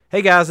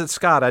Hey guys, it's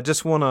Scott. I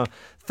just want to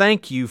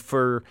thank you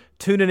for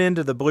tuning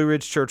into the Blue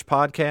Ridge Church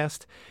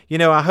podcast.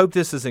 I hope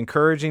this is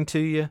encouraging to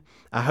you.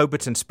 I hope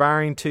it's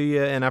inspiring to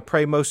you, and I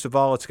pray most of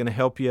all it's going to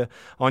help you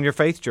on your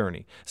faith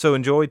journey. So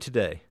enjoy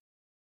today.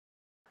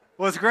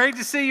 Well, it's great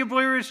to see you,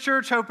 Blue Ridge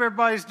Church. Hope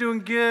everybody's doing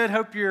good.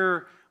 Hope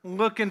you're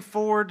looking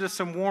forward to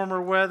some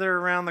warmer weather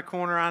around the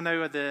corner. I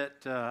know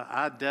that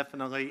I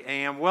definitely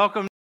am.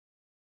 Welcome to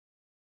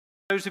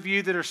those of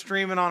you that are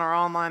streaming on our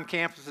online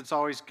campus. It's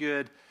always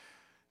good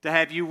to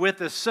have you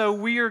with us. So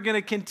we are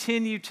going to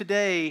continue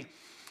today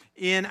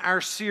in our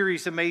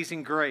series,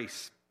 Amazing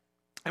Grace.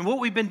 And what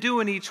we've been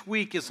doing each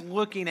week is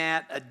looking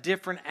at a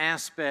different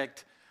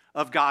aspect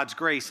of God's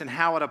grace and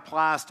how it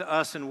applies to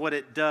us and what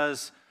it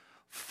does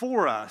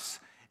for us.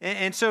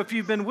 And so if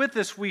you've been with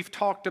us, we've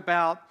talked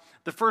about,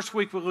 the first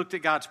week we looked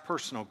at God's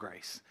personal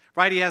grace.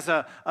 Right? He has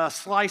a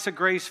slice of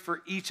grace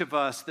for each of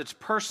us that's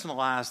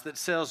personalized, that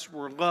says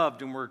we're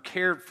loved and we're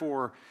cared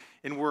for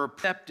and we're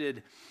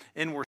accepted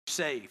and we're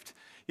saved.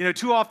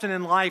 Too often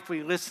in life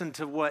we listen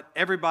to what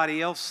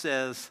everybody else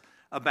says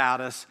about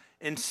us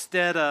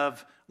instead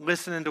of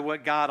listening to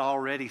what God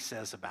already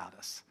says about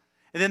us.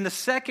 And then the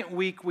second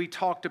week we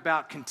talked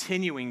about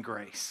continuing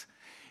grace,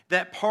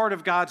 that part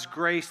of God's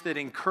grace that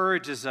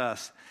encourages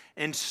us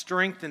and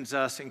strengthens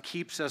us and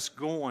keeps us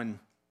going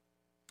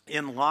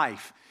in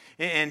life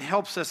and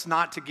helps us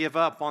not to give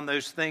up on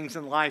those things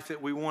in life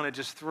that we want to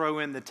just throw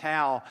in the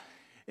towel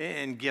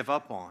and give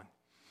up on.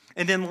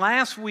 And then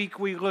last week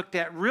we looked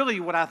at really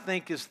what I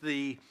think is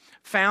the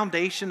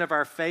foundation of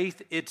our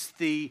faith. It's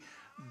the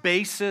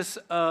basis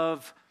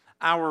of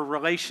our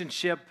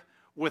relationship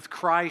with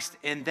Christ,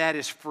 and that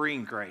is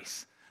freeing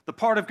grace. The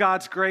part of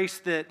God's grace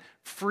that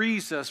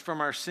frees us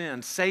from our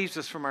sin, saves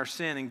us from our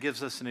sin, and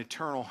gives us an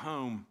eternal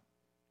home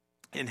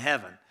in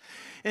heaven.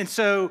 And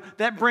so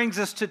that brings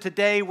us to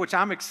today, which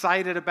I'm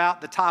excited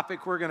about, the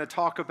topic we're going to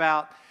talk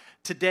about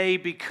today,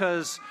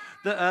 because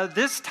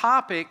this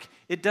topic,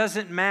 it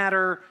doesn't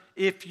matter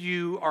if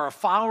you are a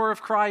follower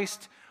of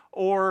Christ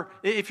or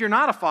if you're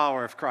not a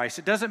follower of Christ.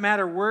 It doesn't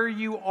matter where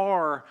you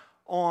are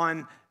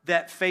on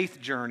that faith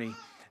journey.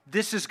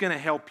 This is going to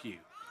help you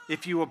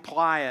if you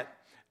apply it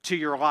to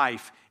your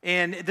life.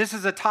 And this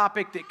is a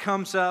topic that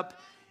comes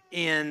up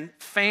in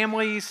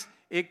families.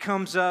 It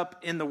comes up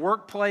in the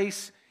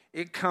workplace.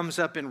 It comes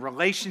up in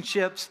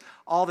relationships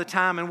all the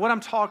time. And what I'm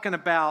talking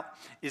about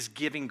is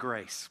giving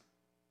grace.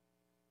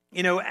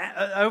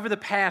 Over the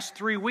past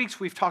 3 weeks,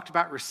 we've talked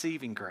about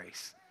receiving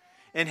grace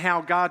and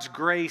how God's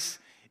grace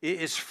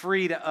is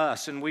free to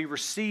us and we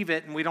receive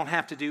it and we don't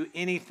have to do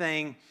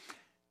anything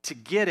to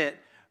get it.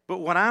 But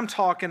what I'm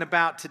talking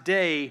about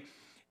today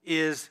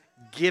is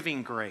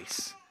giving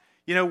grace.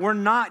 We're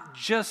not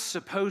just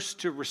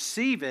supposed to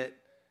receive it,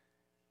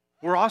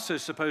 we're also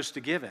supposed to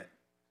give it.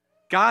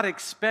 God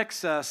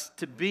expects us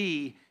to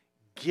be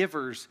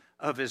givers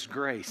of His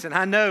grace. And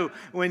I know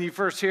when you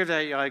first hear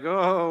that, you're like,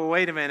 oh,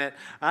 wait a minute,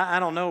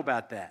 I don't know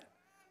about that.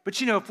 But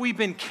if we've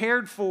been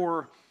cared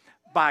for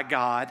by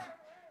God,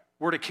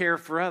 we're to care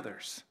for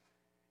others.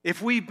 If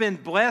we've been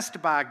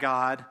blessed by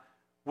God,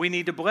 we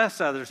need to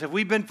bless others. If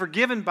we've been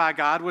forgiven by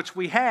God, which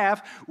we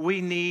have,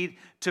 we need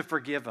to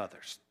forgive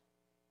others.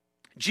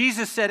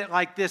 Jesus said it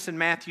like this in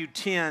Matthew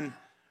 10,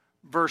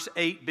 verse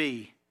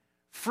 8b.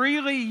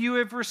 Freely you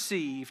have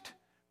received,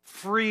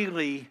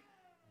 freely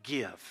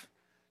give.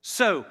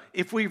 So,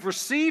 if we've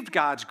received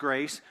God's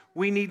grace,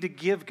 we need to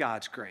give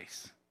God's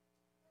grace.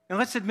 And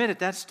let's admit it,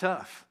 that's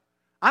tough.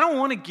 I don't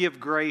want to give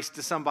grace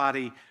to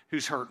somebody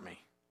who's hurt me.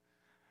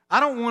 I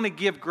don't want to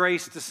give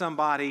grace to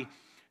somebody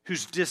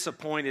who's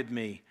disappointed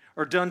me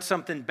or done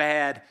something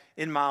bad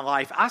in my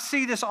life. I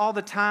see this all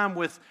the time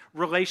with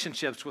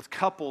relationships, with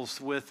couples,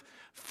 with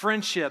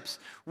friendships.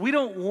 We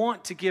don't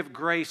want to give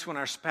grace when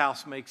our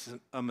spouse makes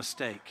a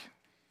mistake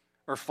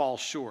or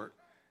falls short.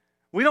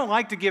 We don't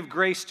like to give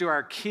grace to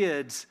our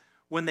kids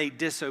when they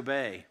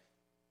disobey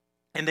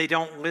and they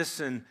don't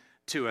listen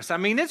to us. I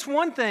mean, it's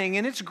one thing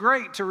and it's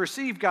great to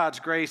receive God's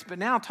grace, but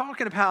now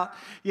talking about,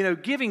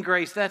 giving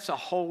grace, that's a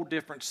whole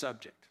different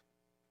subject.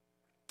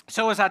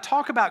 So as I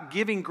talk about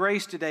giving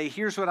grace today,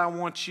 here's what I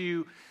want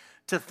you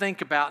to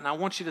think about, and I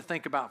want you to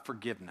think about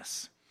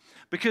forgiveness.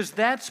 Because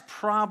that's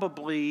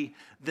probably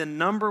the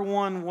number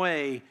one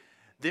way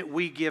that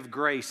we give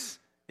grace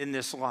in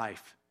this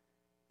life,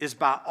 is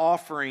by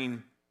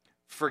offering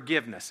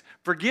forgiveness.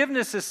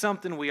 Forgiveness is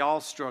something we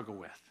all struggle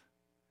with.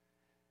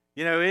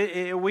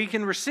 We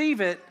can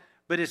receive it,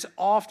 but it's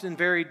often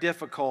very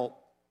difficult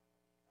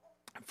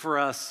for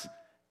us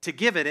to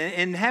give it.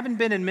 And having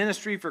been in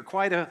ministry for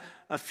quite a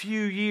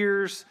few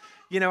years,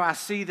 I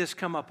see this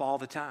come up all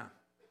the time.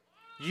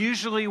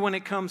 Usually when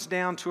it comes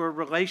down to a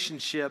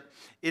relationship,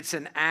 it's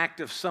an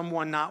act of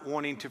someone not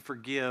wanting to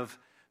forgive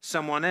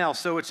someone else.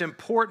 So it's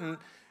important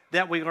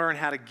that we learn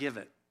how to give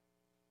it.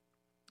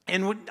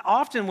 And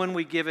often when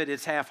we give it,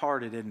 it's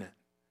half-hearted, isn't it?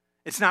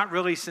 It's not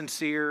really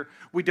sincere.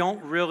 We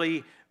don't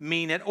really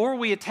mean it. Or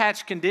we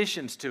attach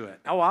conditions to it.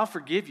 Oh, I'll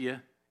forgive you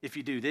if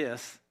you do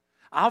this.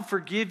 I'll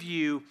forgive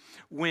you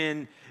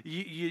when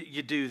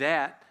you do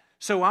that.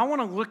 So I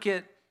want to look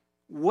at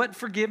what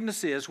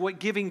forgiveness is, what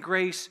giving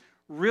grace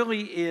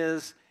really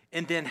is,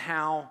 and then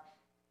how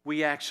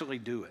we actually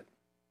do it.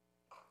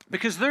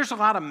 Because there's a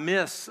lot of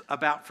myths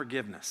about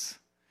forgiveness.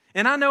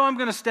 And I know I'm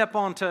going to step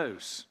on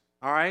toes,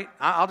 all right?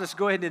 I'll just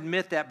go ahead and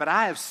admit that, but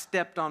I have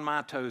stepped on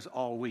my toes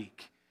all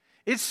week.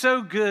 It's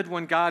so good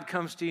when God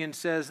comes to you and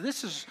says,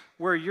 this is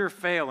where you're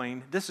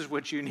failing, this is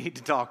what you need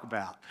to talk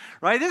about,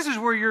 right? This is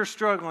where you're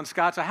struggling,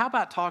 Scott, so how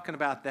about talking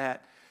about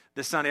that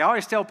this Sunday? I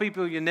always tell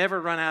people you never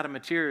run out of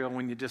material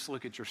when you just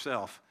look at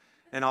yourself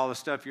and all the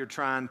stuff you're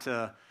trying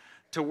to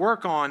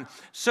work on.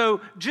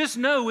 So just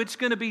know it's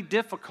going to be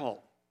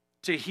difficult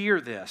to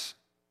hear this.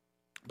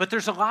 But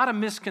there's a lot of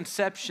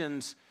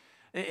misconceptions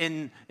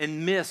and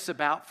myths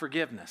about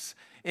forgiveness.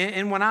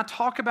 And when I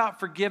talk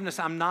about forgiveness,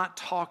 I'm not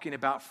talking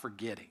about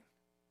forgetting.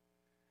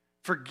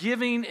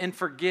 Forgiving and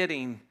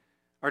forgetting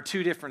are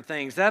two different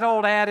things. That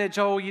old adage,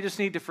 oh, you just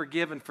need to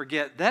forgive and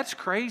forget, that's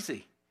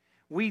crazy.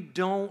 We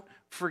don't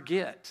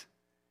forget,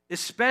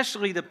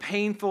 especially the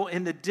painful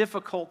and the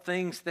difficult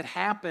things that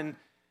happen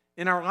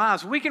in our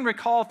lives. We can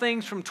recall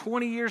things from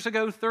 20 years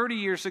ago, 30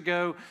 years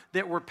ago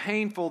that were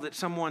painful that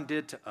someone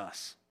did to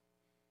us.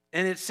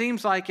 And it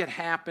seems like it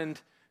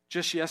happened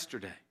just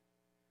yesterday.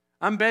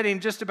 I'm betting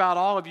just about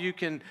all of you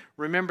can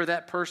remember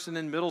that person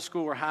in middle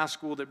school or high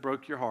school that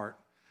broke your heart.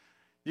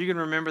 You can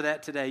remember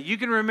that today. You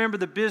can remember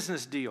the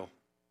business deal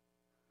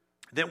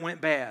that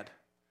went bad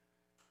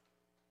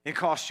and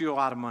cost you a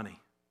lot of money.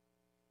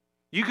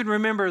 You can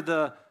remember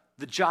the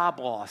job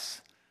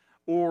loss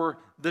or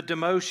the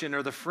demotion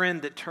or the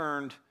friend that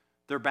turned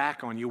their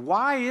back on you.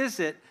 Why is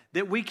it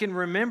that we can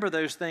remember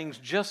those things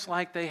just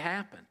like they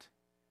happened?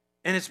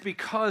 And it's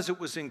because it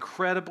was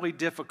incredibly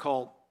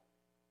difficult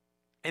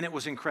and it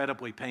was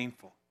incredibly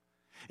painful.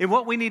 And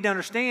what we need to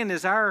understand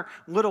is our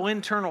little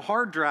internal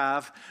hard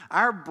drive,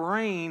 our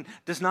brain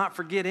does not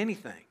forget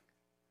anything.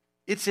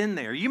 It's in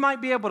there. You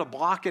might be able to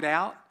block it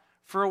out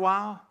for a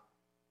while,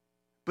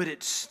 but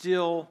it's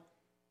still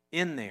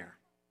in there.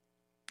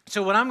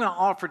 So what I'm going to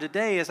offer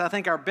today is I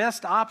think our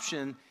best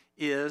option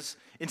is,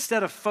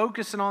 instead of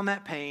focusing on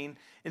that pain,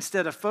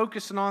 instead of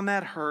focusing on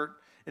that hurt,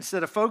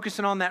 instead of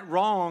focusing on that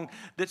wrong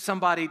that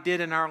somebody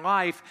did in our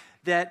life,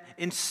 that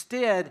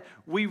instead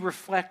we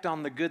reflect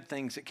on the good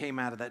things that came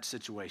out of that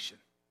situation.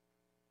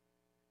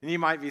 And you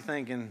might be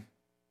thinking,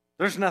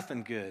 there's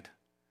nothing good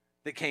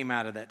that came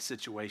out of that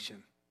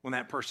situation when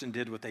that person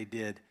did what they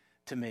did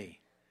to me.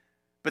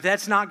 But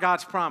that's not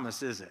God's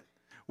promise, is it?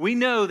 We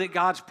know that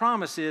God's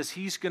promise is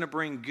He's going to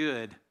bring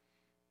good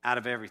out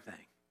of everything.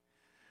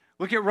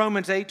 Look at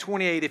Romans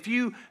 8:28. If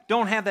you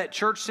don't have that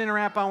Church Center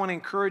app, I want to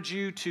encourage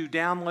you to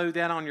download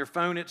that on your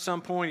phone at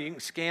some point. You can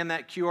scan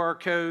that QR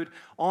code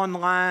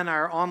online,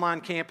 our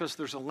online campus.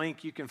 There's a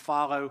link you can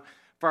follow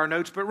for our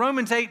notes. But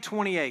Romans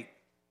 8:28.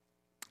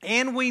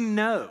 And we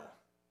know,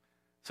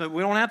 so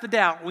we don't have to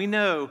doubt, we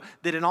know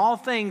that in all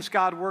things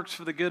God works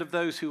for the good of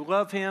those who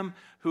love Him,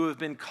 who have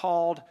been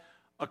called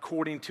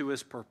according to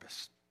His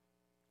purpose.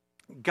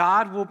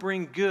 God will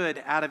bring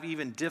good out of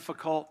even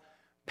difficult,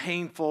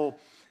 painful,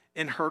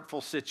 and hurtful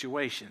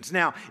situations.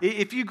 Now,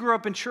 if you grew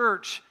up in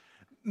church,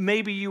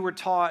 maybe you were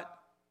taught,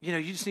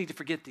 you just need to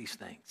forget these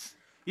things.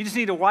 You just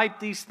need to wipe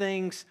these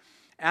things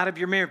out of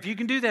your memory. If you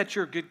can do that,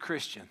 you're a good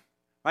Christian,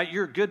 right?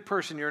 You're a good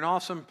person. You're an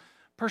awesome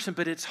person,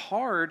 but it's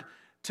hard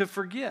to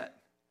forget.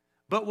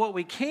 But what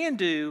we can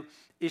do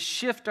is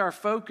shift our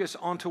focus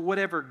onto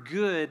whatever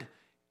good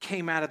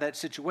came out of that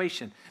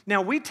situation.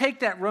 Now, we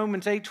take that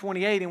Romans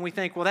 8:28 and we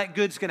think, well, that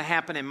good's going to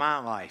happen in my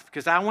life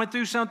because I went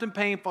through something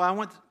painful. I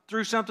went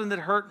through something that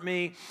hurt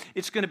me.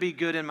 It's going to be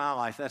good in my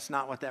life. That's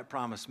not what that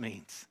promise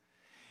means.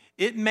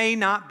 It may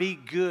not be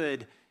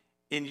good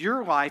in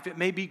your life. It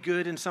may be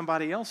good in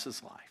somebody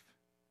else's life,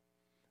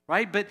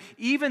 right? But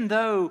even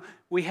though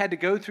we had to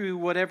go through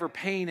whatever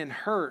pain and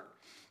hurt,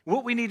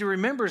 what we need to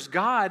remember is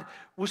God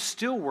was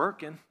still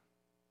working.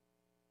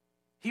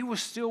 He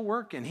was still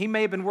working. He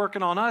may have been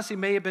working on us. He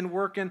may have been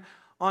working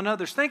on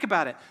others. Think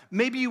about it.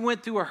 Maybe you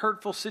went through a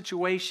hurtful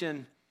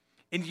situation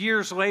and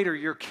years later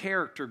your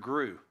character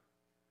grew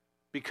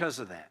because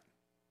of that.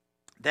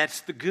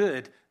 That's the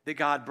good that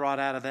God brought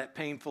out of that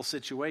painful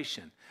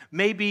situation.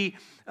 Maybe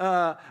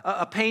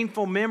a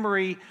painful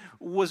memory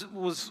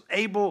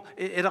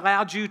it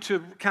allowed you to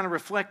kind of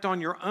reflect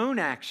on your own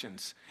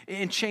actions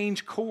and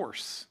change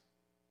course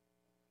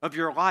of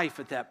your life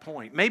at that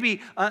point. Maybe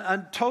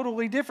a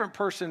totally different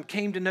person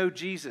came to know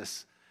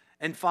Jesus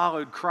and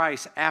followed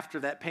Christ after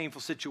that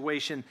painful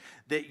situation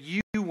that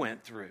you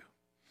went through.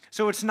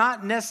 So it's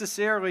not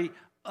necessarily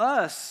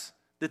us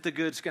that the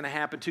good's going to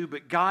happen to,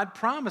 but God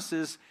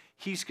promises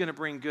He's going to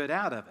bring good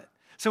out of it.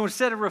 So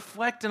instead of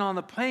reflecting on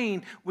the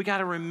pain, we got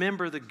to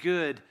remember the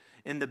good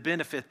and the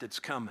benefit that's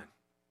coming.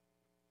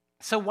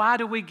 So why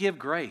do we give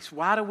grace?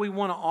 Why do we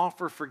want to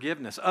offer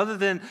forgiveness? Other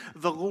than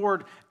the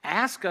Lord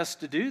ask us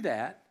to do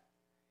that,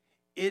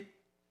 it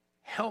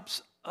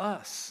helps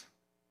us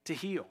to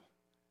heal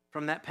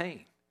from that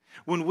pain.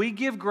 When we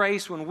give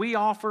grace, when we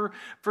offer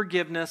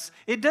forgiveness,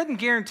 it doesn't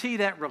guarantee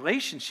that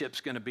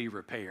relationship's going to be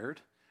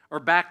repaired or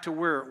back to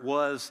where it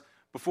was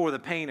before the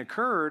pain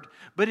occurred,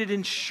 but it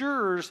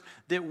ensures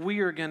that we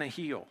are going to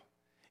heal.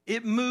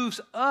 It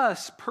moves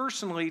us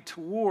personally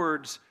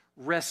towards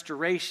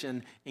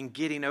restoration and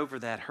getting over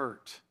that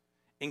hurt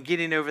and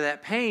getting over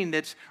that pain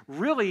that's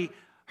really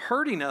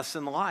hurting us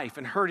in life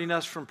and hurting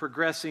us from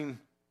progressing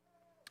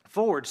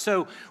forward.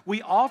 So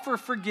we offer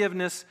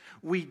forgiveness,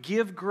 we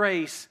give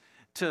grace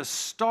to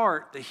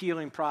start the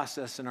healing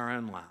process in our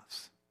own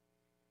lives.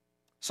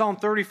 Psalm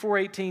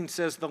 34:18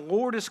 says, "The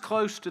Lord is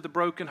close to the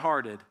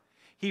brokenhearted.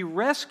 He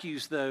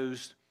rescues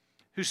those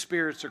whose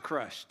spirits are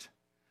crushed."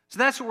 So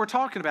that's what we're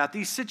talking about.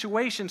 These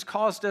situations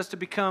caused us to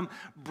become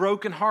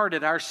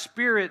brokenhearted. Our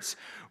spirits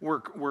were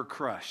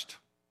crushed.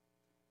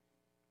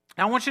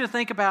 Now, I want you to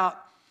think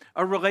about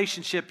a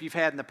relationship you've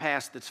had in the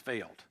past that's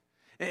failed.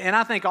 And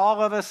I think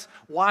all of us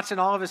watching,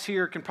 all of us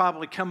here can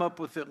probably come up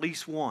with at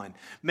least one.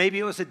 Maybe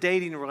it was a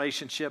dating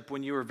relationship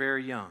when you were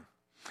very young.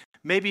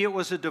 Maybe it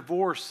was a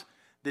divorce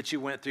that you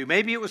went through.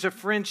 Maybe it was a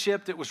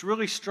friendship that was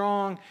really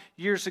strong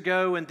years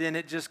ago and then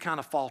it just kind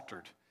of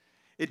faltered.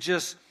 It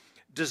just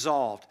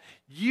dissolved.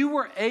 You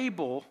were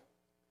able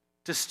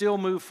to still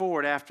move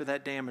forward after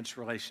that damaged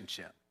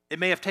relationship. It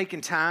may have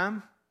taken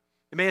time.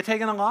 It may have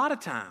taken a lot of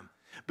time.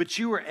 But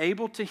you were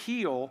able to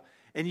heal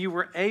and you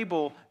were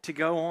able to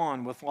go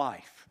on with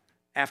life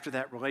after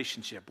that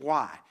relationship.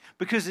 Why?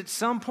 Because at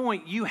some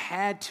point you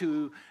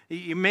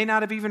may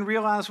not have even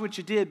realized what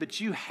you did, but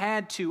you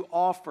had to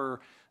offer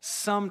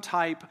some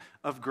type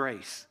of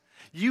grace.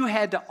 You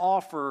had to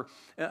offer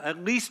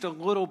at least a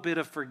little bit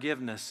of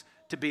forgiveness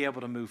to be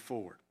able to move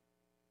forward.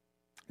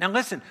 Now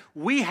listen,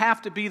 we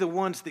have to be the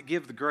ones that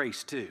give the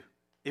grace too.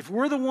 If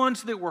we're the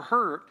ones that were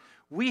hurt,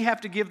 we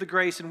have to give the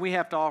grace and we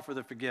have to offer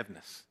the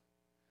forgiveness.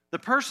 The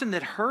person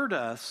that hurt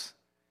us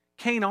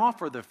can't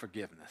offer the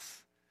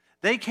forgiveness.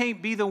 They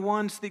can't be the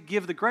ones that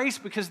give the grace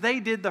because they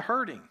did the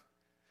hurting.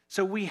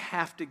 So we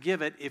have to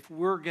give it if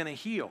we're going to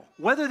heal.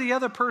 Whether the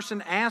other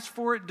person asks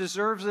for it,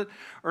 deserves it,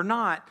 or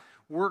not,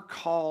 we're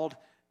called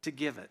to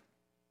give it.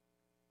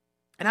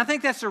 And I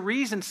think that's the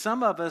reason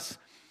some of us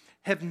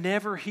have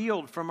never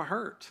healed from a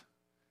hurt.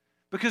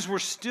 Because we're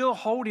still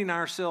holding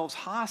ourselves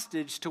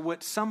hostage to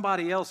what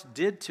somebody else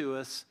did to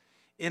us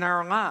in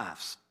our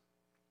lives.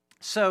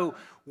 So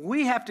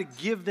we have to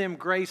give them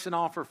grace and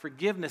offer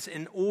forgiveness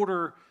in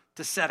order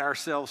to set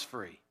ourselves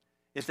free,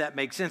 if that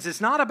makes sense.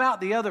 It's not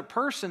about the other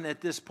person at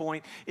this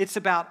point. It's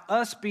about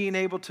us being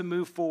able to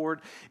move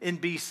forward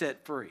and be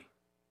set free.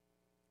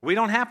 We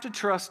don't have to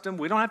trust them.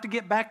 We don't have to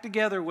get back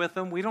together with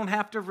them. We don't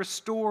have to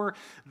restore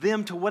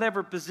them to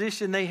whatever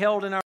position they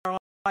held in our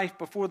life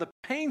before the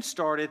pain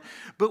started,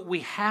 but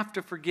we have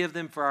to forgive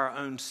them for our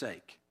own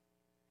sake.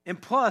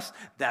 And plus,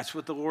 that's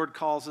what the Lord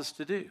calls us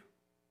to do.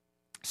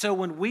 So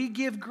when we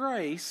give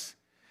grace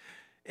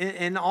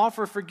and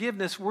offer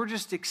forgiveness, we're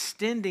just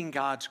extending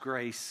God's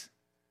grace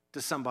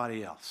to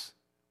somebody else.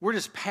 We're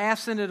just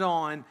passing it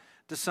on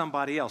to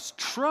somebody else.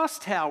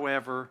 Trust,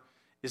 however,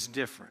 is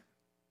different.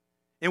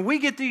 And we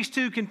get these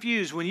two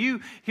confused. When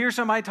you hear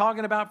somebody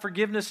talking about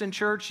forgiveness in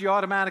church, you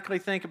automatically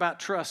think about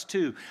trust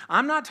too.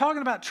 I'm not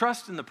talking about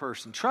trusting the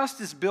person.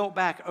 Trust is built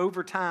back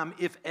over time,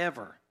 if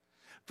ever.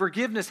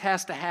 Forgiveness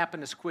has to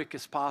happen as quick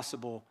as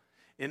possible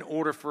in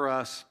order for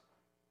us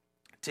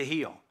to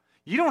heal.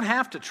 You don't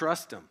have to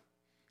trust them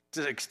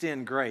to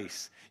extend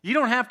grace. You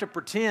don't have to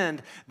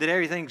pretend that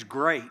everything's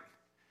great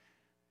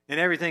and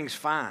everything's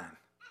fine.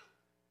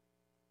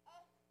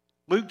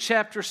 Luke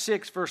chapter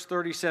 6, verse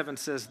 37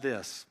 says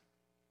this: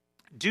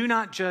 "Do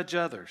not judge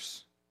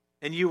others,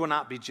 and you will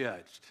not be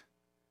judged.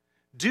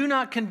 Do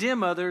not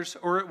condemn others,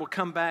 or it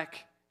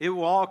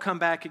will all come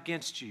back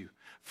against you.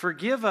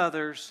 Forgive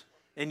others,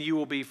 and you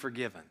will be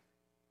forgiven."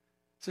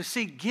 So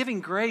see, giving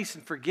grace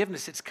and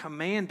forgiveness, it's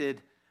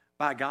commanded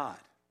by God.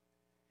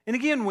 And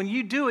again, when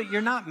you do it,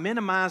 you're not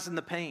minimizing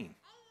the pain.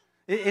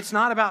 It's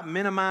not about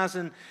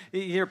minimizing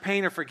your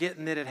pain or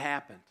forgetting that it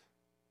happened.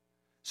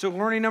 So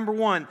learning number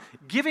one,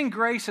 giving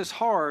grace is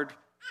hard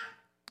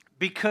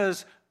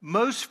because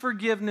most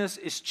forgiveness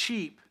is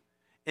cheap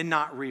and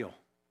not real.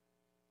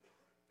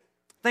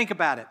 Think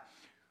about it.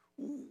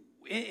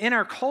 In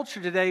our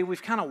culture today,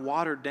 we've kind of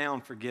watered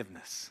down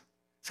forgiveness.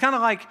 It's kind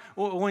of like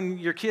when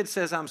your kid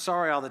says, "I'm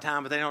sorry" all the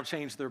time, but they don't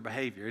change their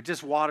behavior. It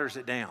just waters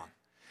it down.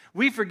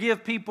 We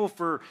forgive people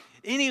for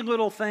any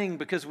little thing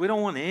because we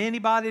don't want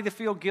anybody to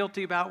feel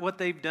guilty about what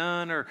they've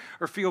done or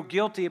feel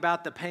guilty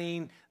about the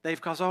pain they've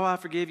caused. "Oh, I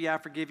forgive you, I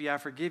forgive you, I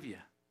forgive you."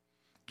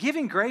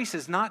 Giving grace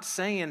is not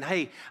saying,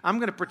 "Hey, I'm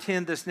going to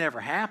pretend this never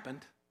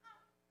happened."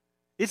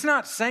 It's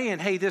not saying,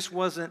 "Hey, this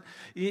wasn't,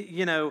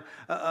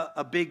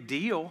 a big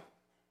deal."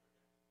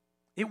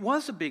 It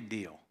was a big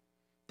deal.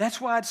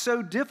 That's why it's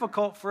so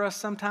difficult for us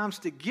sometimes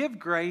to give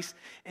grace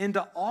and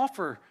to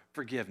offer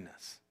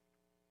forgiveness.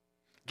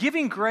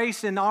 Giving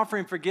grace and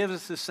offering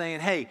forgiveness is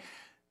saying, "Hey,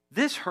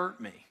 this hurt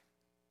me.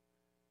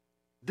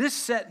 This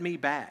set me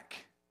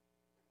back.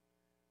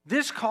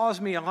 This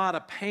caused me a lot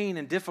of pain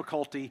and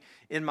difficulty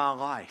in my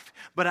life.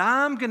 But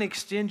I'm going to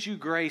extend you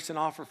grace and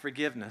offer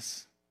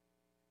forgiveness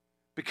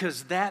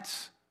because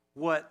that's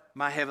what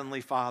my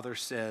Heavenly Father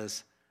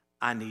says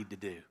I need to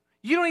do."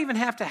 You don't even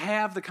have to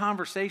have the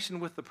conversation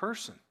with the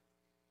person.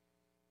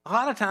 A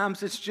lot of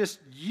times it's just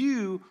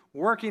you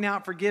working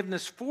out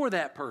forgiveness for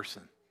that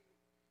person.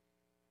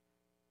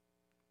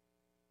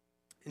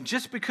 And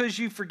just because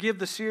you forgive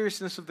the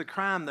seriousness of the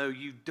crime, though,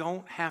 you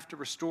don't have to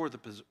restore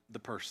the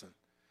person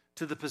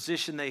to the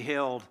position they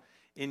held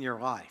in your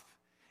life.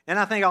 And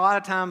I think a lot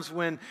of times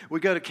when we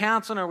go to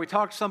counseling or we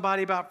talk to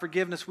somebody about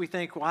forgiveness, we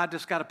think, well, I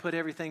just got to put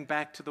everything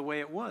back to the way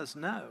it was.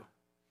 No.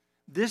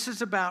 This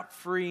is about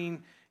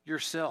freeing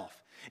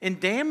yourself. And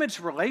damaged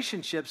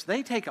relationships,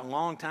 they take a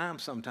long time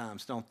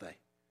sometimes, don't they?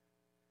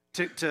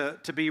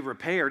 To be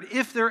repaired,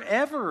 if they're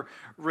ever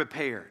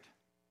repaired.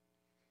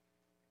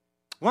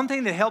 One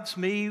thing that helps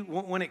me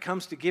when it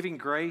comes to giving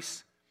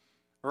grace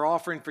or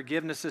offering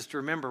forgiveness is to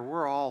remember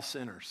we're all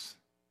sinners,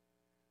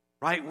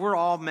 right? We're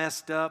all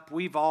messed up.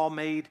 We've all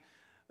made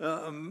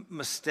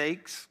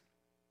mistakes.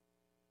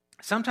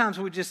 Sometimes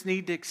we just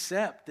need to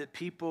accept that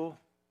people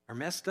are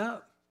messed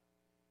up.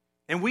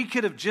 And we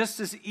could have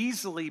just as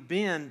easily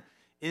been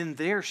in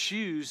their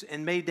shoes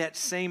and made that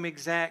same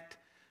exact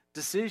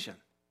decision.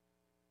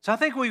 So I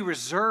think we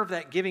reserve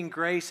that giving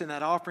grace and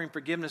that offering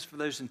forgiveness for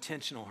those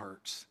intentional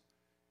hurts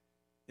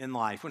in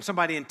life. When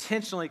somebody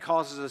intentionally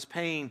causes us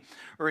pain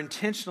or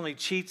intentionally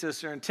cheats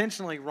us or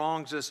intentionally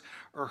wrongs us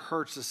or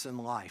hurts us in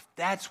life.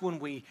 That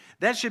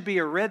should be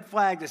a red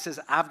flag that says,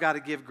 I've got to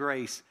give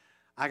grace.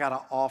 I got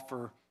to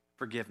offer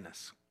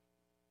forgiveness.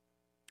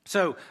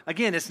 So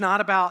again, it's not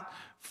about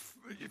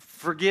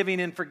forgiving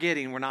and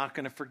forgetting. We're not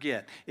going to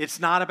forget. It's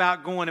not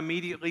about going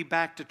immediately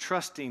back to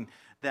trusting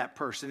that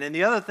person. And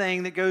the other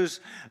thing that goes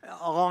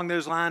along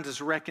those lines is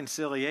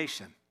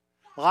reconciliation.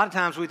 A lot of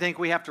times we think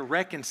we have to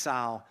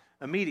reconcile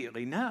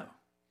immediately. No.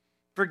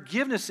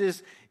 Forgiveness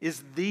is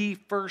the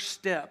first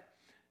step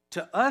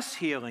to us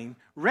healing.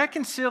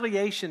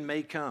 Reconciliation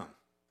may come.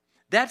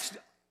 That's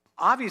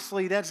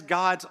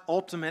God's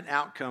ultimate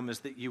outcome, is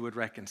that you would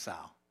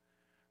reconcile,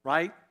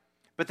 right?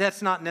 But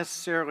that's not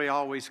necessarily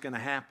always going to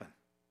happen.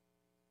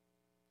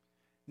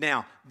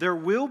 Now, there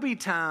will be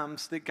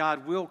times that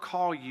God will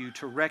call you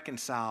to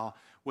reconcile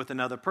with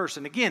another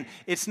person. Again,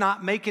 it's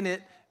not making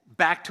it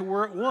back to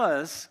where it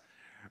was.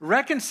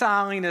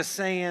 Reconciling is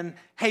saying,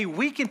 hey,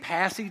 we can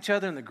pass each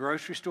other in the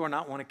grocery store and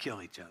not want to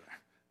kill each other.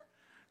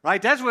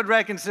 Right? That's what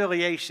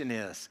reconciliation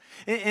is.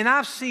 And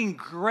I've seen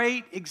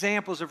great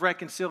examples of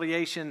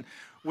reconciliation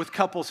with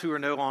couples who are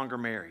no longer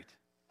married.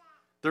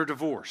 They're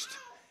divorced.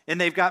 And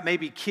they've got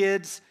maybe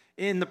kids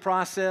in the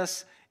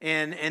process,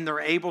 and they're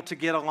able to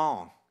get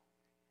along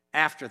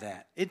after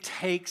that. It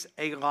takes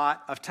a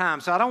lot of time.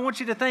 So I don't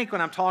want you to think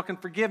when I'm talking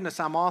forgiveness,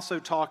 I'm also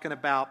talking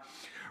about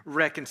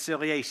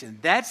reconciliation.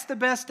 That's the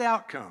best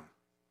outcome,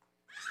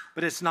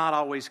 but it's not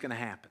always going to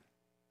happen.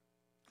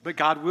 But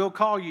God will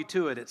call you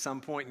to it at some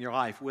point in your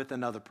life with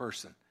another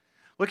person.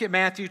 Look at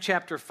Matthew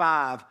chapter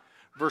 5,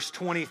 verse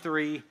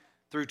 23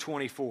 through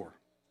 24.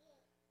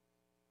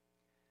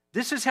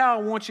 This is how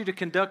I want you to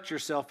conduct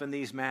yourself in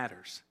these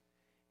matters.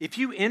 If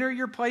you enter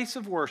your place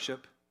of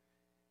worship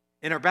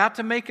and are about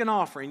to make an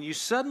offering, you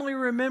suddenly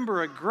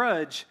remember a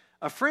grudge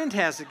a friend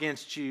has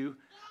against you,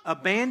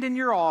 abandon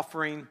your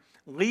offering,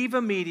 leave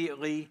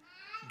immediately,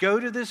 go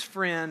to this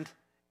friend,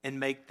 and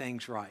make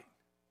things right.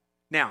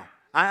 Now,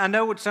 I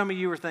know what some of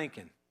you are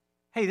thinking.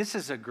 Hey, this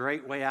is a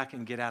great way I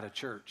can get out of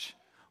church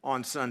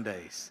on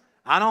Sundays.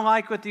 I don't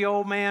like what the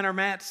old man or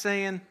Matt's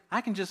saying.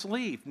 I can just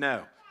leave.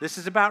 No, this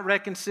is about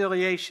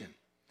reconciliation.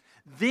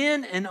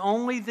 Then and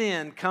only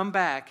then come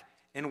back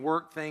and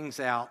work things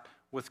out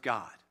with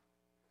God.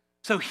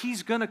 So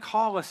he's going to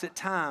call us at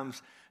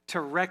times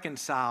to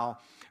reconcile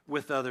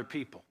with other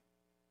people.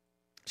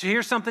 So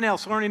here's something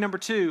else. Learning number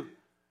 2.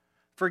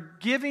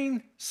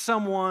 Forgiving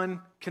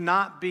someone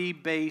cannot be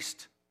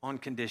based on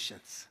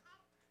conditions.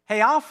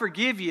 Hey, I'll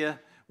forgive you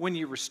when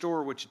you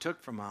restore what you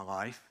took from my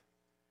life.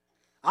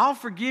 I'll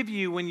forgive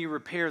you when you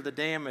repair the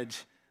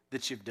damage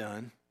that you've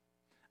done.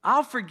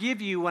 I'll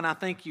forgive you when I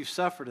think you've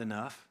suffered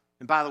enough.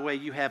 And by the way,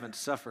 you haven't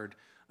suffered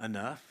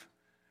enough.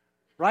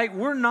 Right?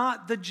 We're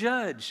not the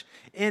judge.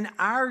 And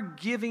our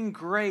giving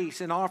grace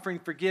and offering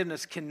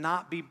forgiveness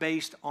cannot be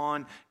based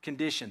on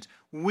conditions.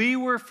 We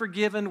were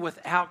forgiven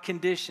without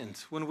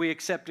conditions when we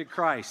accepted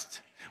Christ.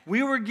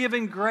 We were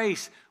given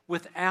grace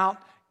without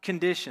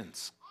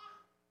conditions.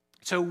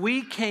 So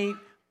we can't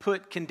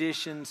put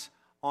conditions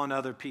on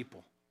other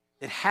people.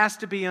 It has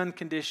to be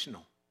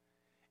unconditional.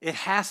 It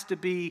has to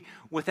be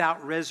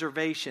without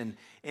reservation,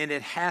 and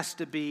it has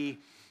to be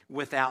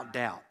without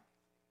doubt.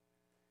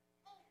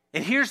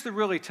 And here's the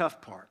really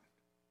tough part.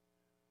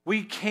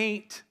 We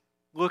can't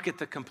look at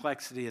the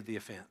complexity of the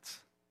offense.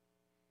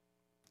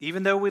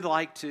 Even though we'd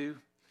like to,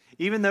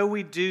 even though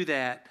we do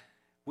that,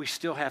 we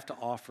still have to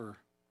offer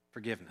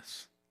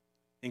forgiveness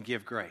and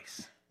give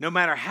grace. No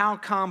matter how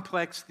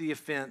complex the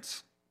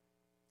offense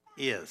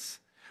is.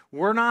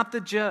 We're not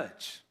the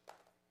judge.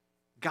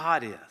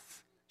 God is.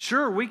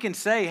 Sure, we can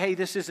say, hey,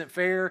 this isn't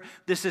fair,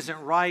 this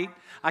isn't right,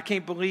 I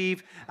can't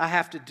believe I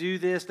have to do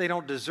this, they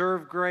don't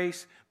deserve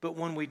grace. But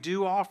when we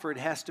do offer, it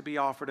has to be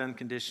offered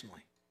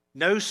unconditionally.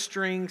 No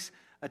strings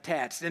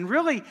attached. And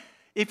really,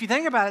 If you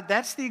think about it,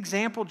 that's the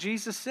example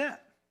Jesus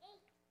set.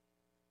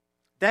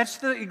 That's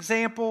the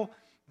example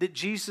that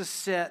Jesus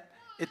set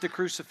at the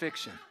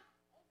crucifixion.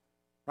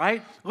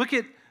 Right? Look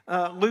at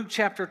Luke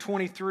chapter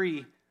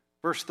 23,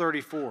 verse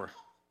 34.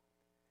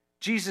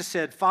 Jesus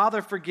said,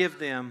 "Father, forgive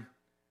them,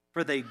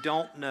 for they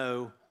don't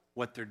know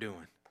what they're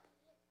doing."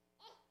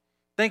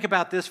 Think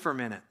about this for a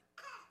minute.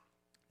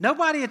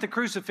 Nobody at the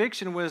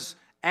crucifixion was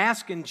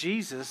asking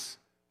Jesus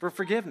for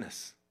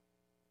forgiveness.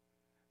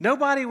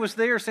 Nobody was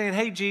there saying,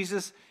 "Hey,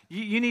 Jesus,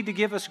 you need to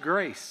give us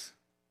grace."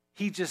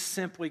 He just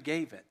simply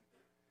gave it.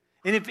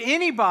 And if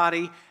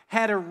anybody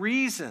had a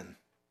reason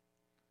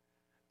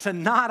to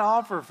not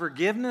offer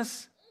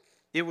forgiveness,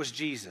 it was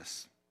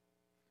Jesus.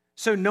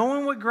 So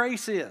knowing what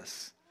grace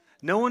is,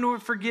 knowing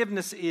what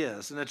forgiveness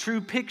is, and a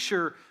true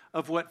picture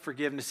of what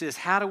forgiveness is,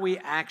 how do we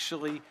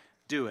actually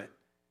do it?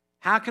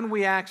 How can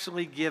we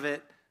actually give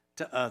it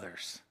to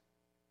others?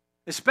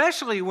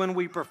 Especially when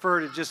we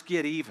prefer to just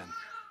get even.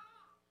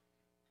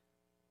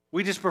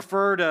 We just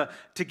prefer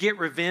to get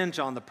revenge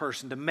on the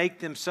person, to make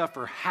them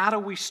suffer. How do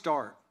we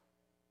start?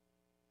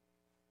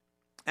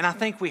 And I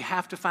think we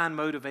have to find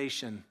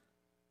motivation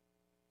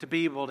to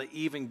be able to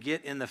even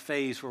get in the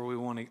phase where we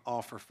want to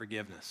offer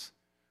forgiveness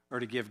or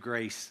to give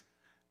grace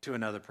to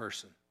another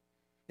person.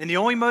 And the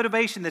only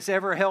motivation that's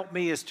ever helped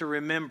me is to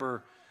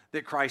remember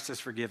that Christ has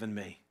forgiven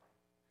me.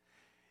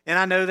 And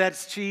I know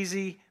that's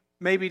cheesy,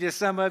 maybe to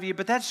some of you,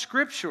 but that's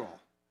scriptural.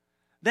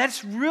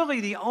 That's really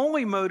the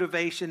only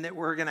motivation that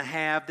we're going to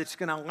have that's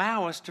going to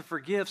allow us to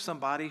forgive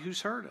somebody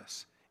who's hurt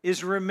us,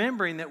 is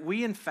remembering that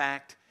we, in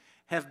fact,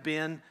 have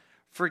been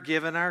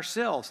forgiven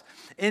ourselves.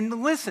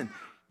 And listen,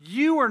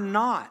 you are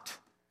not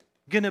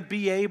going to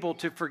be able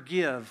to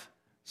forgive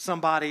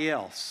somebody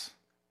else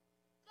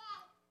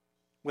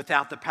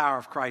without the power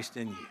of Christ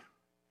in you.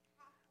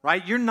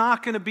 Right? You're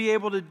not going to be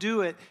able to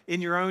do it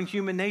in your own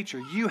human nature.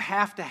 You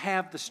have to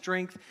have the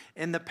strength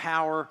and the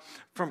power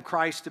from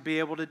Christ to be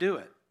able to do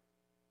it.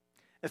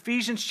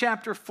 Ephesians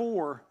chapter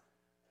 4,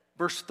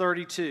 verse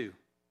 32.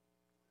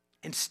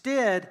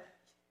 Instead,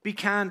 be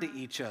kind to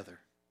each other,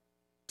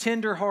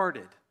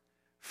 tender-hearted,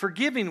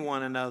 forgiving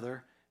one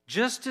another,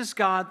 just as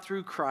God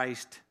through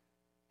Christ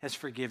has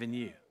forgiven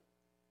you.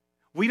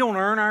 We don't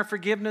earn our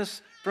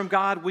forgiveness from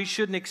God. We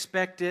shouldn't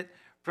expect it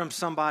from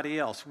somebody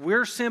else.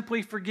 We're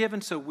simply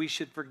forgiven, so we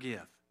should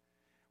forgive.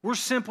 We're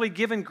simply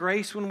given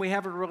grace when we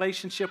have a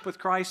relationship with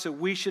Christ, so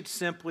we should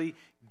simply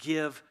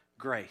give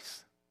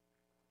grace.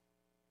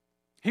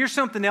 Here's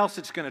something else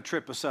that's going to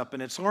trip us up,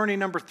 and it's learning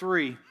number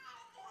 3.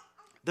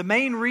 The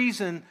main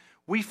reason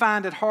we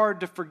find it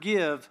hard to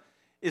forgive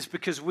is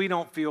because we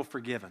don't feel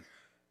forgiven.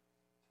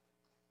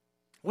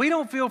 We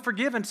don't feel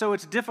forgiven, so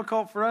it's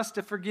difficult for us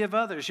to forgive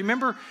others. You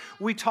remember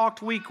we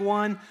talked week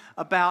 1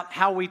 about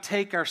how we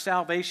take our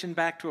salvation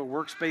back to a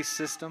works-based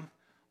system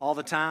all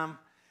the time,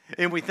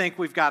 and we think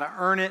we've got to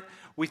earn it.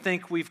 We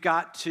think we've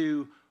got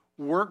to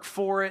work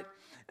for it.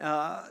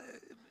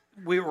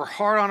 We were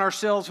hard on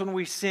ourselves when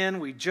we sin.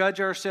 We judge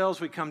ourselves.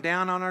 We come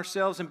down on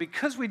ourselves. And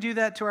because we do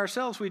that to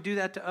ourselves, we do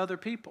that to other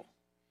people.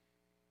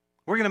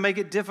 We're going to make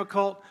it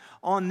difficult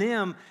on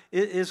them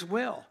as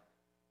well.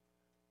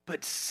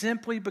 But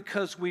simply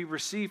because we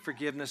receive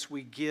forgiveness,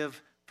 we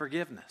give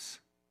forgiveness.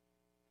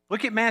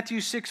 Look at Matthew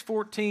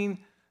 6:14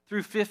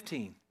 through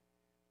 15.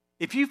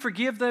 If you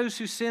forgive those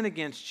who sin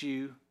against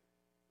you,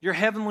 your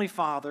heavenly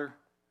Father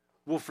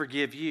will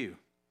forgive you.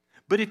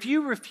 But if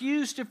you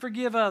refuse to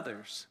forgive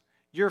others,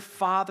 your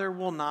Father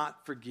will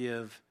not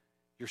forgive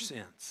your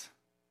sins.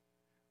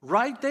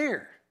 Right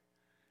there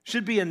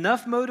should be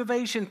enough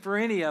motivation for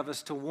any of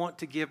us to want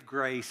to give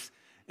grace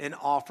and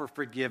offer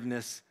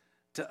forgiveness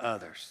to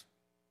others.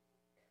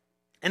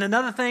 And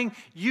another thing,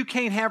 you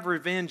can't have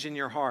revenge in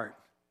your heart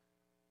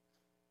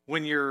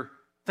when you're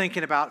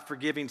thinking about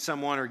forgiving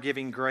someone or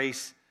giving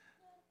grace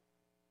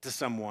to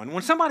someone.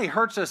 When somebody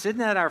hurts us, isn't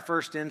that our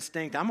first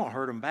instinct? I'm going to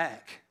hurt them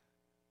back.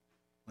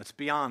 Let's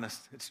be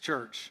honest, it's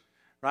church.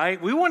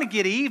 Right? We want to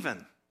get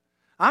even.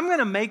 I'm going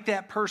to make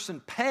that person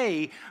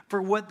pay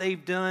for what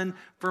they've done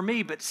for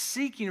me, but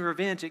seeking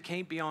revenge, it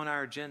can't be on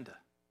our agenda.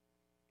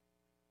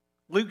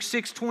 Luke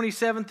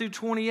 6:27 through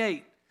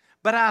 28.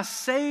 But I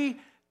say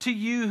to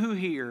you who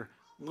hear,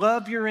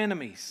 love your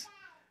enemies,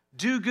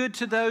 do good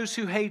to those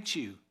who hate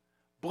you,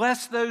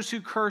 bless those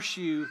who curse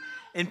you,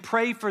 and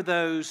pray for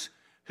those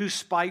who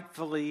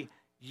spitefully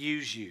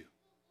use you.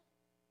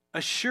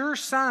 A sure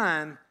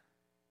sign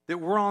that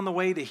we're on the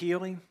way to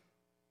healing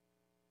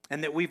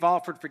and that we've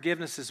offered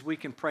forgiveness is we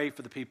can pray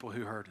for the people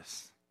who hurt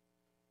us.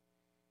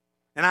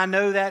 And I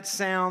know that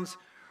sounds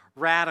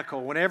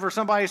radical. Whenever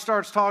somebody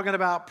starts talking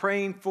about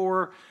praying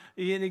for,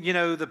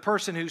 the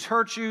person who's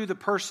hurt you, the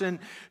person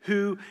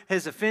who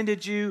has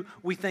offended you,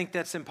 we think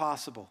that's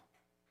impossible.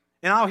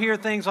 And I'll hear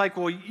things like,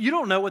 well, you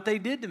don't know what they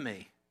did to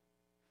me.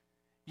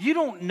 You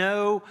don't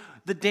know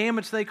the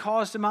damage they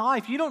caused in my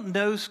life. You don't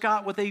know,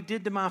 Scott, what they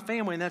did to my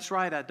family. And that's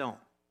right, I don't.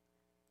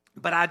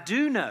 But I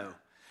do know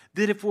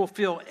that if we'll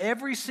fill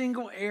every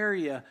single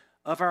area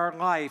of our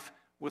life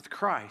with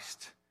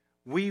Christ,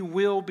 we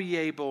will be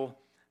able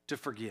to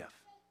forgive.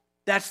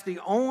 That's the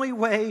only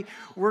way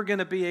we're going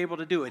to be able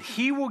to do it.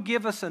 He will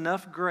give us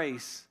enough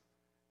grace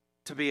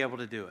to be able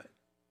to do it.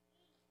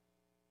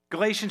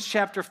 Galatians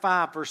chapter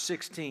 5, verse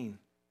 16.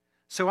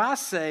 So I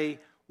say,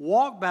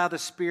 walk by the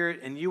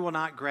Spirit, and you will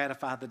not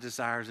gratify the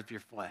desires of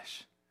your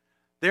flesh.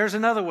 There's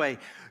another way.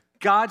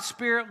 God's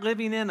Spirit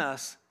living in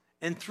us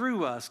and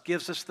through us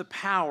gives us the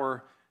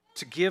power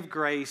to give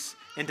grace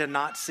and to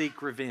not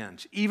seek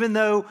revenge. Even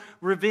though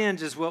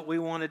revenge is what we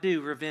want to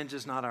do, revenge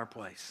is not our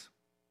place.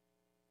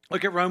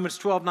 Look at Romans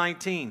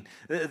 12:19.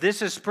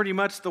 This is pretty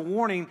much the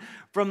warning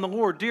from the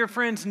Lord. Dear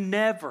friends,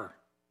 never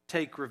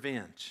take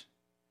revenge.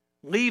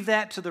 Leave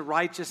that to the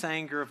righteous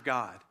anger of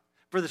God.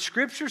 For the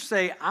scriptures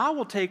say, I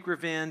will take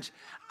revenge,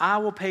 I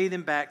will pay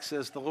them back,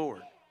 says the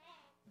Lord.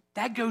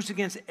 That goes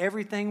against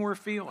everything we're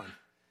feeling,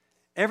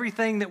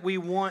 everything that we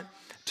want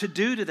to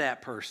do to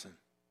that person.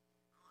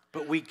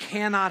 But we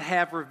cannot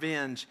have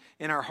revenge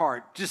in our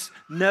heart. Just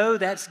know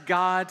that's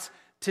God's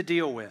to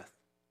deal with.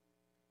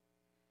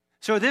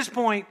 So at this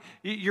point,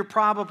 you're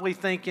probably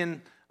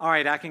thinking, all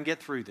right, I can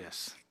get through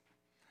this.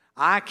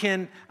 I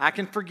can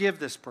forgive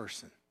this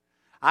person.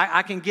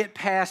 I can get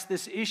past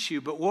this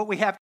issue. But what we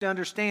have to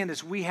understand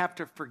is we have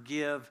to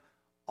forgive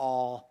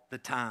all the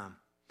time.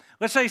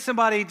 Let's say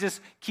somebody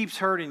just keeps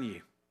hurting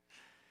you.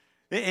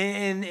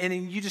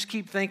 And you just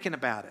keep thinking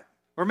about it.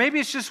 Or maybe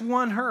it's just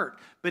one hurt,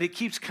 but it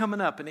keeps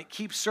coming up and it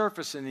keeps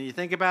surfacing. And you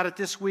think about it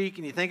this week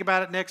and you think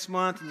about it next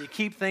month and you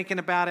keep thinking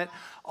about it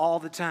all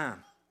the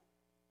time.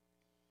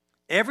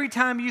 Every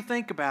time you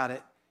think about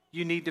it,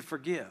 you need to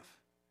forgive. And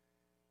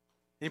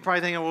you're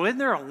probably thinking, well, isn't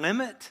there a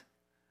limit?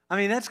 I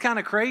mean, that's kind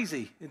of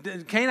crazy.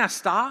 Can't I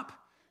stop?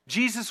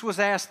 Jesus was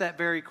asked that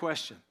very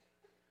question.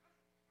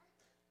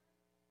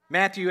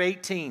 Matthew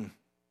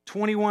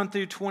 18:21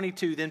 through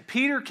 22. Then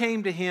Peter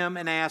came to him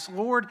and asked,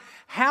 Lord,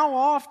 how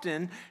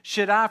often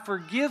should I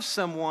forgive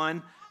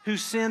someone who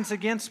sins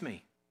against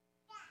me?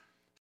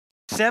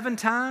 7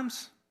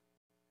 times?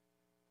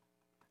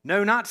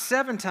 No, not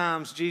 7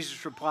 times,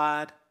 Jesus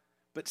replied,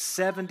 but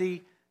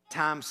 70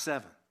 times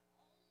 7.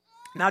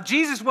 Now,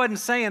 Jesus wasn't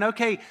saying,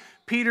 okay,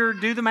 Peter,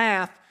 do the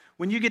math.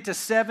 When you get to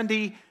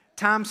 70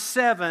 times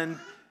 7,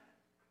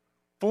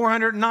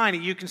 490,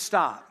 you can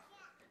stop.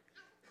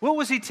 What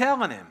was he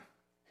telling him?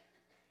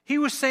 He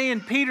was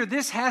saying, Peter,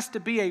 this has to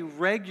be a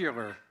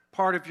regular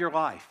part of your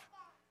life.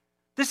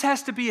 This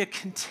has to be a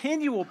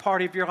continual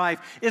part of your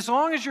life. As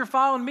long as you're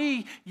following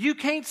me, you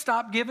can't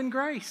stop giving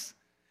grace.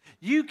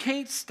 You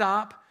can't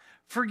stop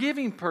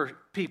forgiving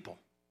people.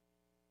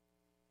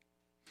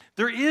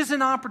 There is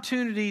an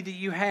opportunity that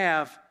you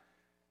have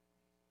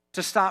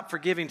to stop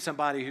forgiving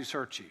somebody who's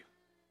hurt you.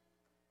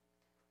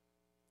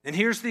 And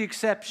here's the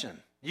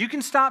exception. You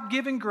can stop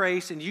giving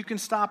grace and you can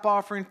stop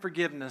offering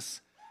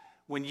forgiveness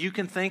when you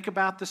can think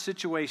about the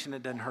situation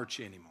that doesn't hurt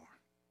you anymore.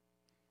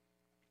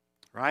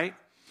 Right?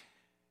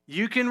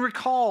 You can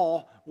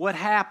recall what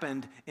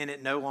happened and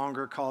it no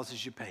longer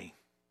causes you pain.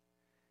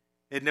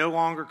 It no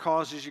longer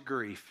causes you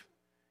grief.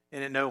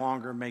 And it no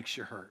longer makes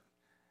you hurt.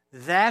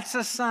 That's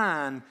a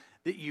sign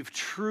that you've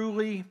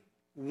truly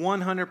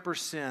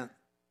 100%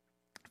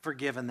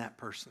 forgiven that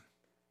person.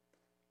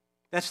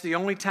 That's the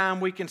only time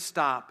we can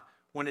stop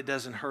when it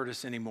doesn't hurt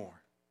us anymore.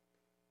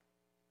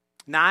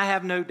 Now, I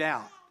have no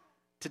doubt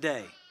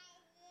today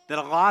that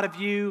a lot of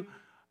you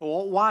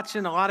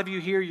watching, a lot of you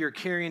here, you're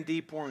carrying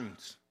deep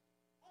wounds.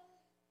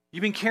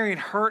 You've been carrying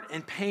hurt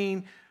and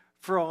pain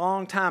for a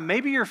long time.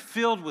 Maybe you're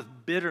filled with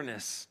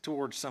bitterness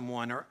towards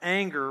someone or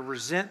anger, or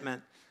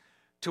resentment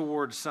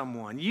towards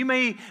someone. You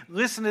may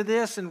listen to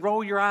this and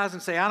roll your eyes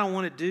and say, I don't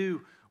want to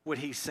do what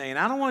he's saying.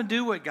 I don't want to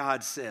do what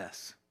God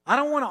says. I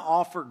don't want to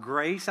offer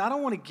grace. I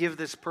don't want to give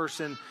this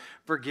person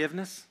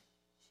forgiveness.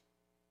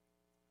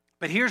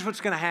 But here's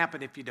what's going to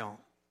happen if you don't.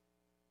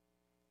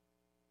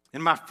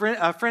 And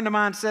a friend of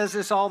mine says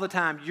this all the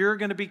time. You're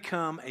going to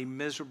become a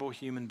miserable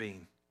human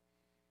being.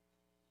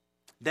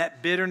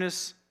 That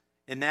bitterness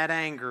and that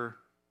anger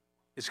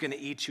is going to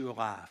eat you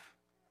alive.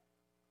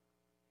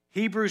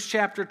 Hebrews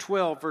chapter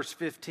 12, verse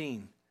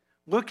 15.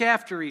 Look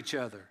after each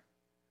other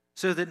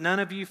so that none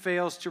of you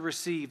fails to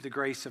receive the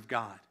grace of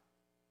God.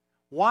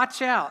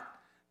 Watch out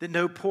that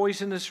no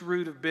poisonous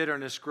root of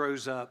bitterness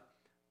grows up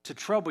to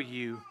trouble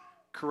you,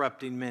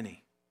 corrupting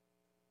many.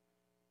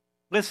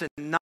 Listen,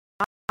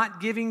 not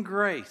giving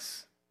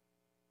grace,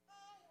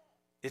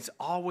 it's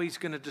always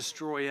going to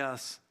destroy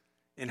us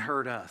and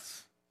hurt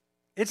us.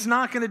 It's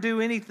not going to do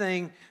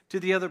anything to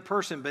the other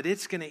person, but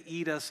it's going to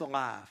eat us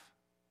alive.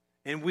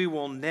 And we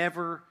will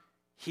never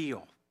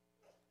heal.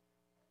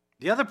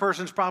 The other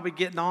person's probably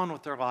getting on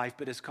with their life,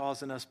 but it's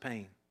causing us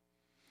pain.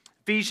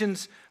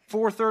 Ephesians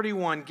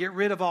 4:31, get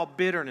rid of all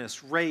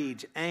bitterness,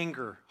 rage,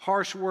 anger,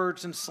 harsh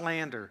words, and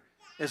slander,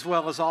 as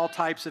well as all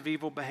types of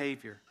evil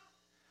behavior.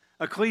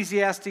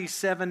 Ecclesiastes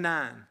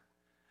 7:9,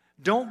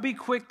 don't be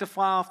quick to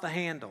fly off the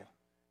handle.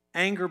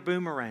 Anger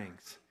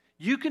boomerangs.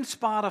 You can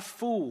spot a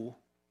fool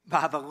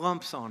by the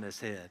lumps on his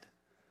head.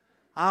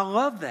 I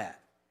love that.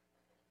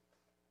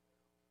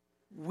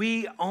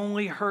 We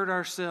only hurt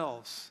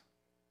ourselves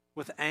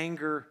with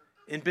anger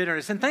in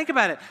bitterness. And think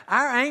about it.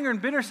 Our anger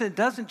and bitterness, it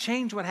doesn't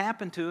change what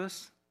happened to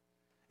us.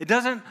 It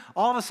doesn't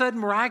all of a sudden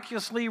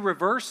miraculously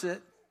reverse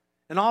it.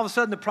 And all of a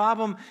sudden the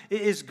problem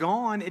is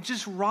gone. It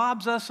just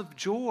robs us of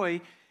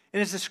joy.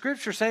 And as the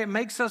scriptures say, it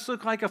makes us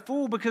look like a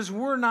fool because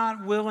we're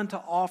not willing to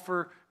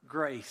offer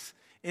grace.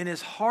 And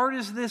as hard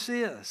as this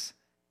is,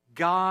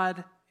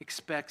 God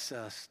expects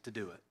us to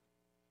do it.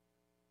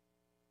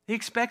 He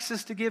expects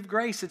us to give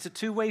grace. It's a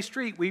two-way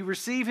street. We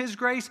receive His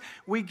grace,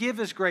 we give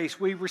His grace.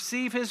 We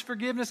receive His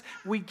forgiveness,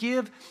 we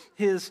give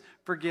His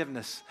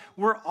forgiveness.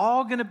 We're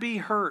all going to be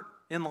hurt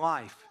in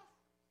life.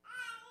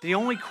 The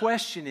only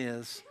question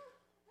is,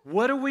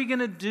 what are we going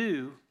to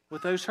do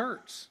with those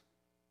hurts?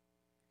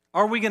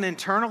 Are we going to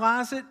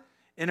internalize it?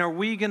 And are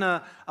we going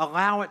to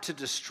allow it to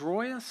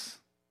destroy us?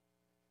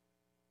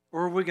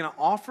 Or are we going to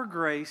offer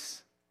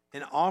grace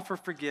and offer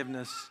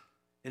forgiveness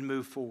and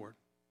move forward?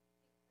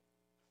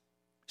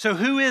 So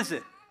who is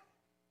it?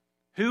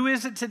 Who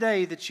is it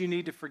today that you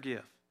need to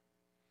forgive?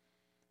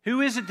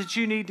 Who is it that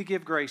you need to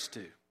give grace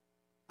to?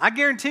 I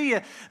guarantee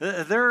you,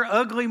 their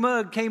ugly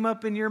mug came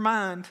up in your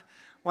mind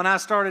when I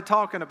started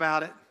talking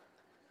about it.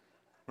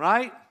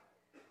 Right?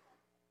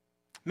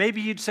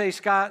 Maybe you'd say,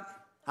 Scott,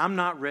 I'm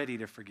not ready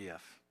to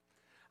forgive.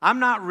 I'm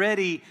not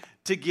ready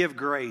to give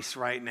grace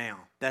right now.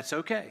 That's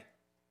okay.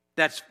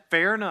 That's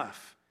fair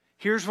enough.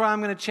 Here's what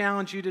I'm going to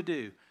challenge you to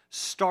do.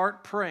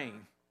 Start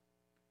praying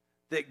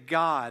that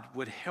God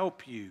would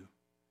help you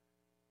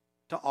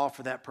to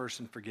offer that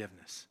person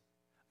forgiveness.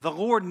 The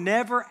Lord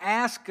never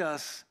asks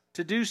us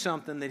to do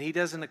something that He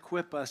doesn't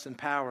equip us,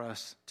 empower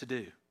us to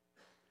do.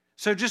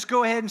 So just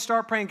go ahead and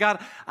start praying. God,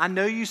 I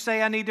know you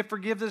say I need to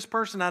forgive this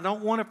person. I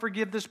don't want to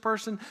forgive this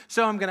person.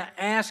 So I'm going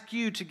to ask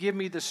you to give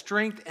me the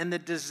strength and the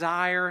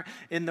desire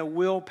and the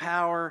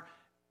willpower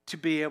to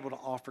be able to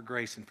offer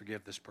grace and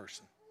forgive this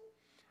person.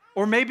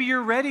 Or maybe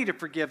you're ready to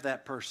forgive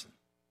that person.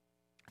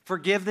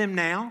 Forgive them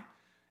now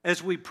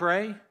as we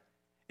pray.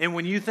 And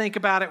when you think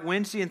about it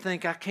Wednesday and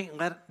think, I can't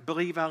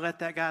believe I let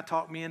that guy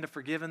talk me into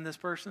forgiving this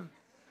person,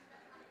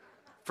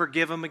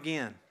 forgive him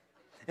again.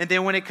 And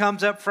then when it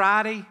comes up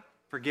Friday,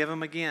 forgive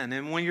him again.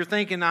 And when you're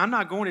thinking, I'm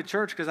not going to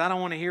church because I don't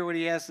want to hear what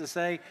he has to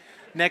say,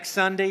 next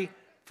Sunday,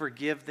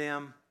 forgive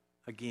them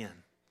again.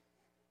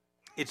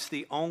 It's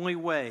the only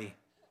way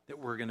that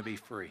we're going to be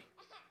free.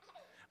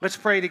 Let's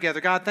pray together.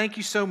 God, thank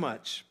you so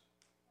much.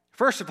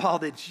 First of all,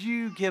 that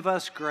you give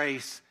us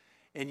grace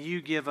and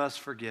you give us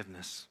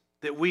forgiveness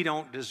that we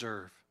don't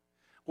deserve.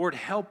 Lord,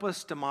 help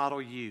us to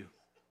model you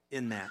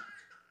in that.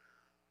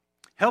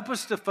 Help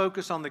us to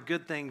focus on the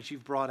good things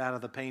you've brought out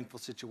of the painful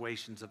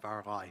situations of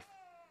our life.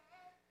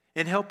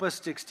 And help us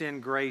to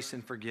extend grace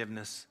and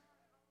forgiveness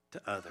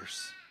to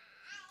others.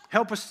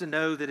 Help us to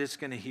know that it's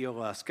going to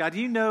heal us. God,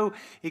 you know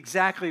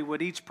exactly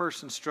what each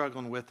person's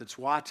struggling with that's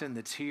watching,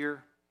 that's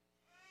here.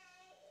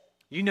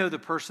 You know the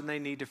person they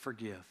need to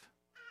forgive.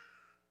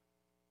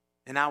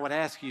 And I would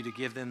ask you to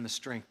give them the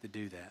strength to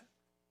do that.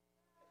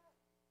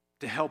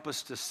 To help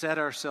us to set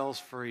ourselves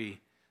free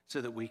so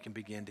that we can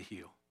begin to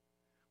heal.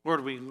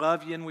 Lord, we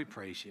love you and we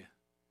praise you.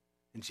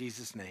 In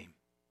Jesus' name,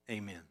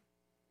 amen.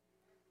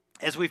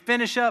 As we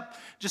finish up,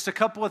 just a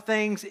couple of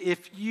things.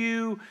 If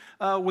you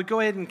would go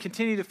ahead and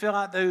continue to fill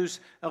out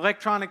those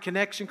electronic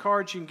connection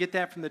cards, you can get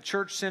that from the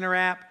Church Center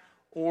app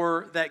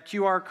or that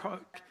QR code.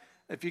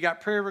 If you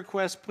got prayer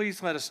requests,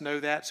 please let us know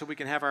that so we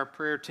can have our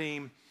prayer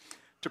team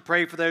to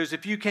pray for those.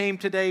 If you came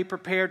today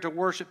prepared to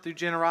worship through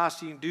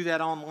generosity, you can do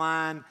that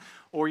online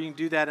or you can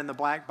do that in the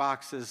black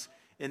boxes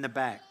in the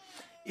back.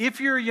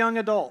 If you're a young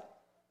adult,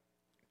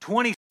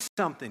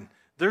 20-something,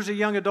 there's a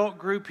young adult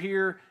group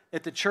here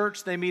at the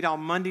church. They meet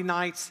on Monday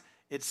nights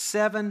at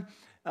 7.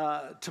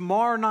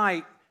 Tomorrow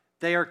night,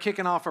 they are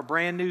kicking off a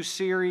brand new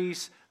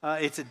series.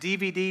 It's a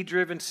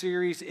DVD-driven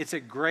series. It's a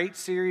great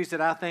series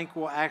that I think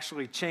will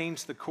actually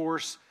change the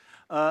course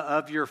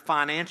of your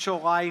financial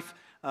life.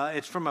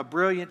 It's from a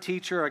brilliant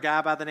teacher, a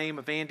guy by the name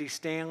of Andy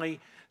Stanley.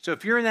 So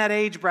if you're in that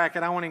age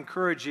bracket, I want to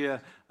encourage you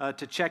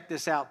to check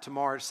this out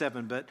tomorrow at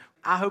 7. But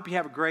I hope you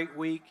have a great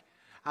week.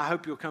 I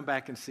hope you'll come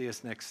back and see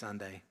us next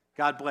Sunday.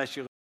 God bless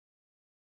you.